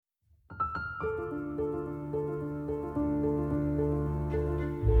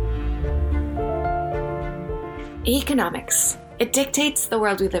Economics. It dictates the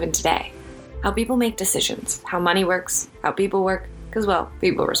world we live in today. How people make decisions, how money works, how people work, because, well,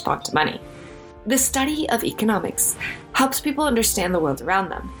 people respond to money. The study of economics helps people understand the world around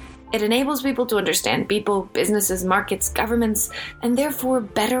them. It enables people to understand people, businesses, markets, governments, and therefore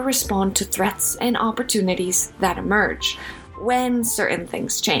better respond to threats and opportunities that emerge when certain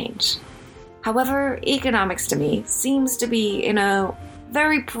things change. However, economics to me seems to be in a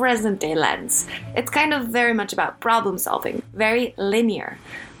very present-day lens. It's kind of very much about problem solving, very linear.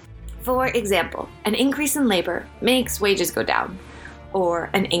 For example, an increase in labor makes wages go down, or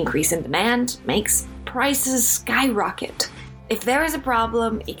an increase in demand makes prices skyrocket. If there is a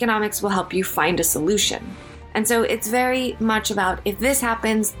problem, economics will help you find a solution. And so it's very much about if this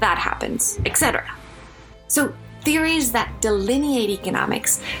happens, that happens, etc. So theories that delineate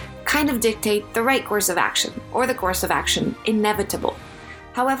economics kind of dictate the right course of action, or the course of action inevitable.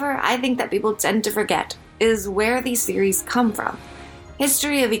 However, I think that people tend to forget is where these theories come from.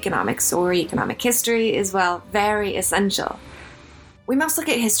 History of economics, or economic history, is, well, very essential. We must look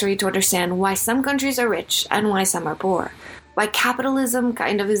at history to understand why some countries are rich and why some are poor. Why capitalism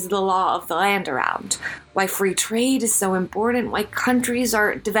kind of is the law of the land around. Why free trade is so important. Why countries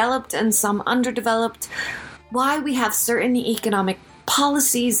are developed and some underdeveloped. Why we have certain economic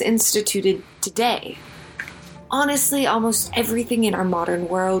policies instituted today. Honestly, almost everything in our modern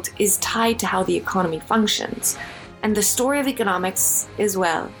world is tied to how the economy functions. And the story of economics is,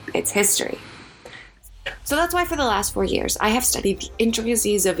 well, it's history. So that's why for the last 4 years, I have studied the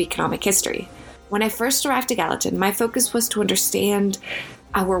intricacies of economic history. When I first arrived to Gallatin, my focus was to understand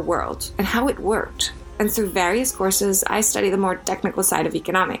our world and how it worked. And through various courses, I studied the more technical side of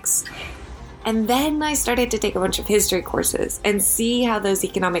economics. And then I started to take a bunch of history courses and see how those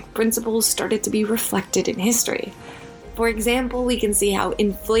economic principles started to be reflected in history. For example, we can see how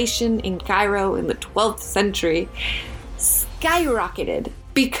inflation in Cairo in the 12th century skyrocketed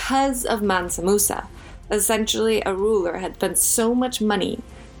because of Mansa Musa. Essentially, a ruler had spent so much money,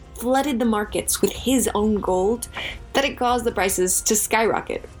 flooded the markets with his own gold, that it caused the prices to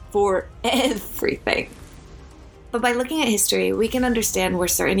skyrocket for everything. But by looking at history, we can understand where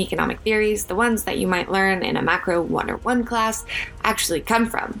certain economic theories, the ones that you might learn in a macro 101 class, actually come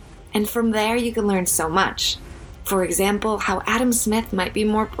from. And from there, you can learn so much. For example, how Adam Smith might be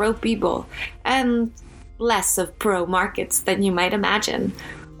more pro-people and less of pro-markets than you might imagine.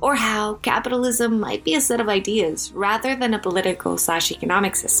 Or how capitalism might be a set of ideas rather than a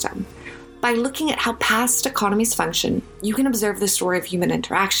political/economic system. By looking at how past economies function, you can observe the story of human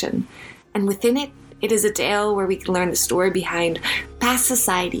interaction. And within it, it is a tale where we can learn the story behind past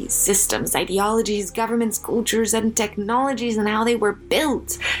societies, systems, ideologies, governments, cultures, and technologies, and how they were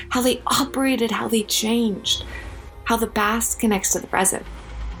built, how they operated, how they changed, how the past connects to the present.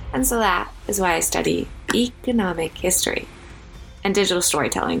 And so that is why I study economic history and digital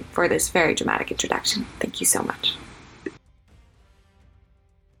storytelling for this very dramatic introduction. Thank you so much.